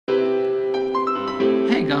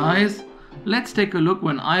guys, let's take a look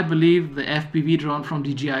when I believe the FPV drone from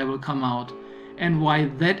DJI will come out and why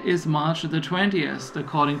that is March the 20th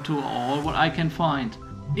according to all what I can find.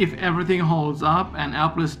 If everything holds up and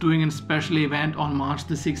Apple is doing a special event on March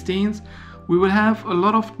the 16th, we will have a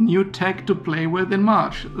lot of new tech to play with in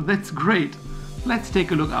March. That's great. Let's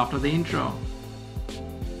take a look after the intro.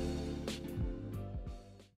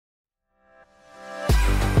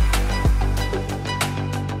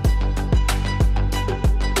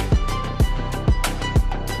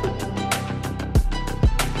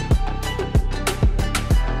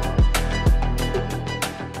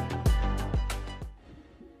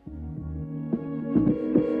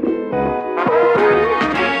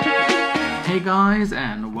 Hey guys,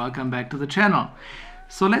 and welcome back to the channel.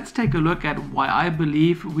 So let's take a look at why I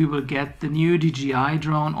believe we will get the new DJI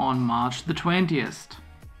drone on March the 20th.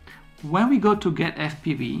 When we go to get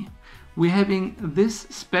FPV, we're having this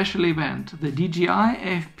special event, the DJI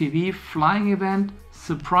FPV flying event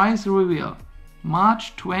surprise reveal,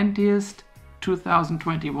 March 20th,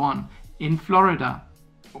 2021 in Florida.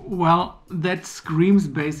 Well, that screams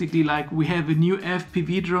basically like we have a new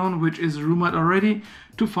FPV drone which is rumored already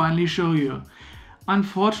to finally show you.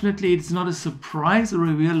 Unfortunately, it's not a surprise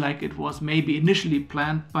reveal like it was maybe initially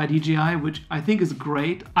planned by DJI, which I think is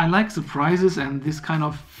great. I like surprises and this kind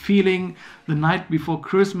of feeling the night before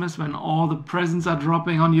Christmas when all the presents are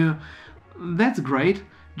dropping on you. That's great.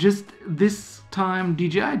 Just this time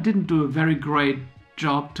DJI didn't do a very great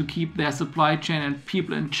job to keep their supply chain and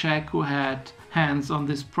people in check who had hands on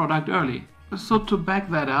this product early. So to back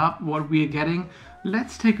that up, what we are getting,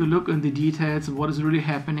 let's take a look in the details of what is really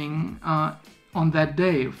happening on that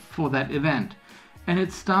day for that event. And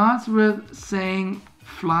it starts with saying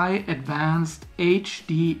fly advanced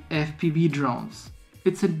HD FPV drones.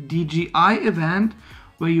 It's a DJI event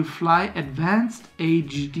where you fly advanced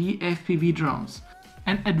HD FPV drones.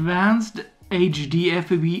 And advanced HD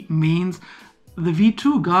FPV means the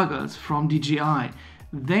V2 goggles from DJI.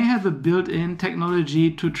 They have a built-in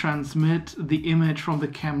technology to transmit the image from the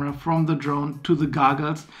camera from the drone to the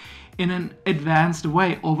goggles in an advanced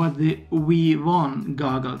way over the V1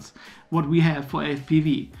 goggles, what we have for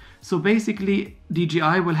FPV. So basically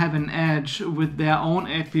DJI will have an edge with their own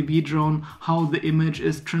FPV drone how the image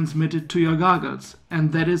is transmitted to your goggles,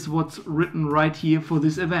 and that is what's written right here for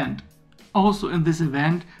this event. Also in this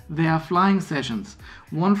event there are flying sessions.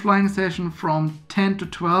 One flying session from 10 to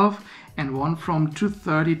 12 and one from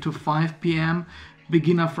 2:30 to 5 p.m.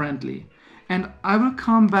 beginner friendly. And I will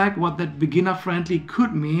come back what that beginner friendly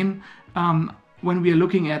could mean when we are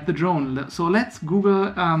looking at the drone. So let's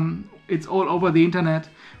Google, it's all over the internet,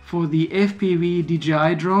 for the FPV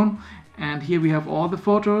DJI drone, and here we have all the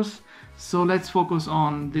photos. So let's focus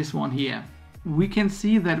on this one here. We can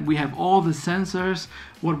see that we have all the sensors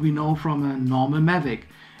what we know from a normal Mavic.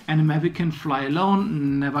 And a Mavic can fly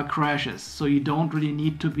alone, never crashes, so you don't really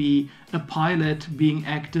need to be a pilot being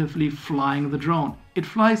actively flying the drone. It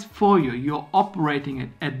flies for you, you're operating it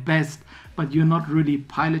at best, but you're not really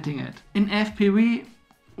piloting it. In FPV,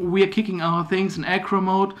 we are kicking our things in ACRO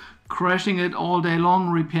mode, crashing it all day long,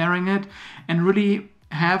 repairing it, and really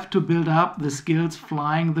have to build up the skills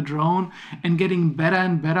flying the drone and getting better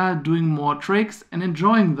and better, doing more tricks and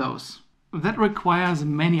enjoying those. That requires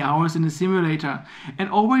many hours in a simulator, and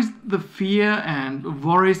always the fear and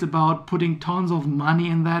worries about putting tons of money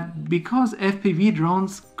in that, because FPV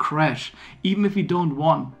drones crash even if you don't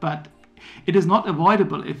want, but it is not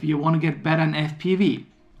avoidable if you want to get better in FPV.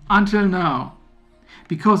 Until now,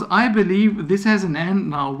 because I believe this has an end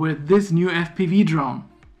now with this new FPV drone.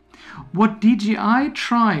 What DJI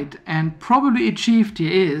tried and probably achieved here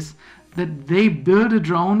is that they build a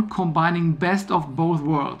drone combining best of both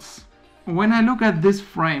worlds. When I look at this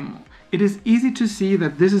frame, it is easy to see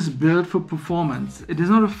that this is built for performance. It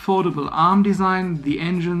is not a foldable arm design. The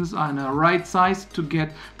engines are in a right size to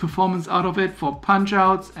get performance out of it for punch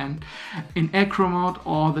outs and in ACRO mode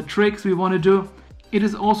or the tricks we want to do. It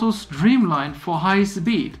is also streamlined for high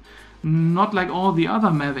speed, not like all the other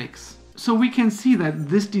Mavics. So we can see that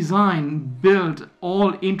this design built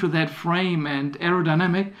all into that frame and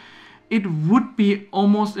aerodynamic, it would be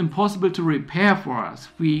almost impossible to repair for us.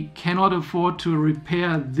 We cannot afford to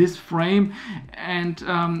repair this frame, and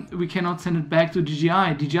we cannot send it back to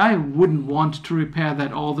DJI. DJI wouldn't want to repair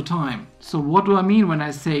that all the time. So what do I mean when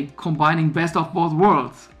I say combining best of both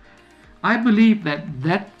worlds? I believe that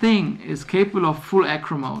that thing is capable of full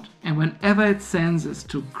ACRO mode, and whenever it senses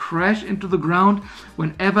to crash into the ground,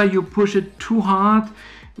 whenever you push it too hard,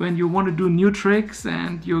 when you want to do new tricks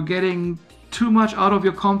and you're getting too much out of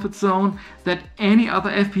your comfort zone that any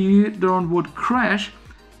other FPV drone would crash,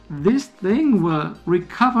 this thing will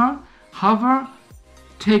recover, hover,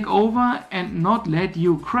 take over and not let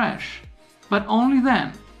you crash. But only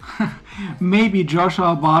then. Maybe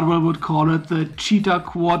Joshua Bardwell would call it the Cheetah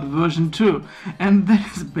Quad version 2. And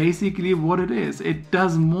that is basically what it is. It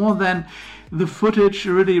does more than the footage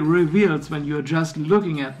really reveals when you're just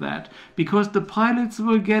looking at that. Because the pilots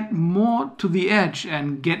will get more to the edge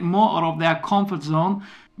and get more out of their comfort zone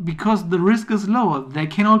because the risk is lower. They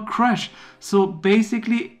cannot crash. So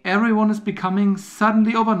basically everyone is becoming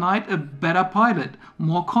suddenly overnight a better pilot,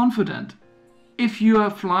 more confident. If you are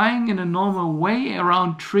flying in a normal way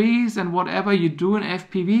around trees and whatever you do in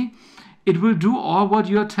FPV, it will do all what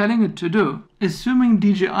you are telling it to do. Assuming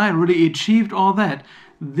DJI really achieved all that,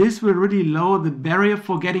 this will really lower the barrier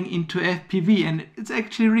for getting into FPV, and it's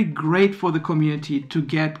actually really great for the community to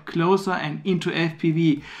get closer and into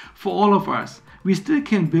FPV for all of us. We still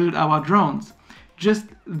can build our drones. Just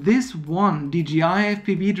this one DJI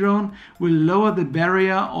FPV drone will lower the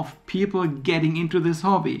barrier of people getting into this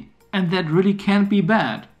hobby. And that really can't be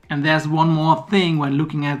bad. And there's one more thing when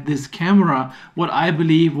looking at this camera, what I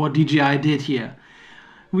believe what DJI did here.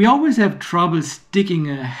 We always have trouble sticking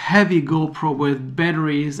a heavy GoPro with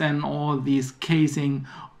batteries and all these casing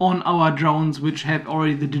on our drones, which have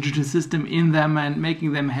already the digital system in them and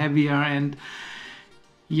making them heavier. And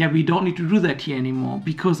yeah, we don't need to do that here anymore,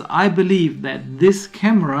 because I believe that this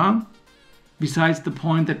camera, besides the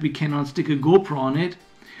point that we cannot stick a GoPro on it,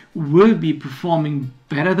 will be performing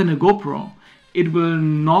better than a GoPro. It will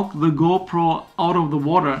knock the GoPro out of the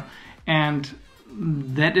water, and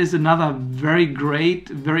that is another very great,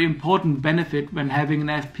 very important benefit when having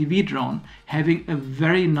an FPV drone, having a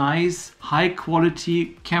very nice, high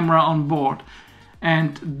quality camera on board.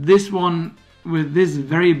 And this one with this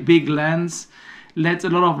very big lens lets a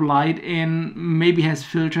lot of light in, maybe has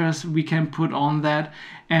filters we can put on that,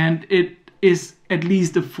 and it is at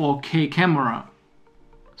least a 4K camera.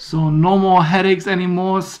 So no more headaches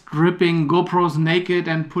anymore, stripping GoPros naked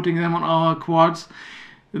and putting them on our quads.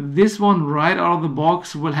 This one right out of the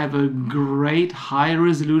box will have a great high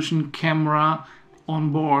resolution camera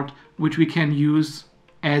on board, which we can use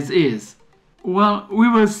as is. Well, we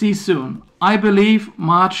will see soon. I believe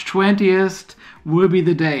March 20th will be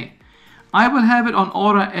the day. I will have it on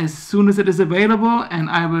order as soon as it is available, and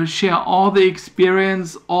I will share all the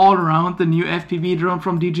experience all around the new FPV drone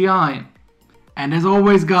from DJI. And as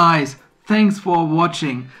always guys, thanks for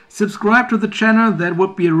watching. Subscribe to the channel, that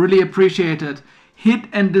would be really appreciated. Hit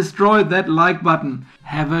and destroy that like button.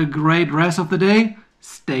 Have a great rest of the day,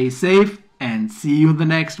 stay safe, and see you in the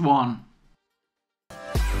next one.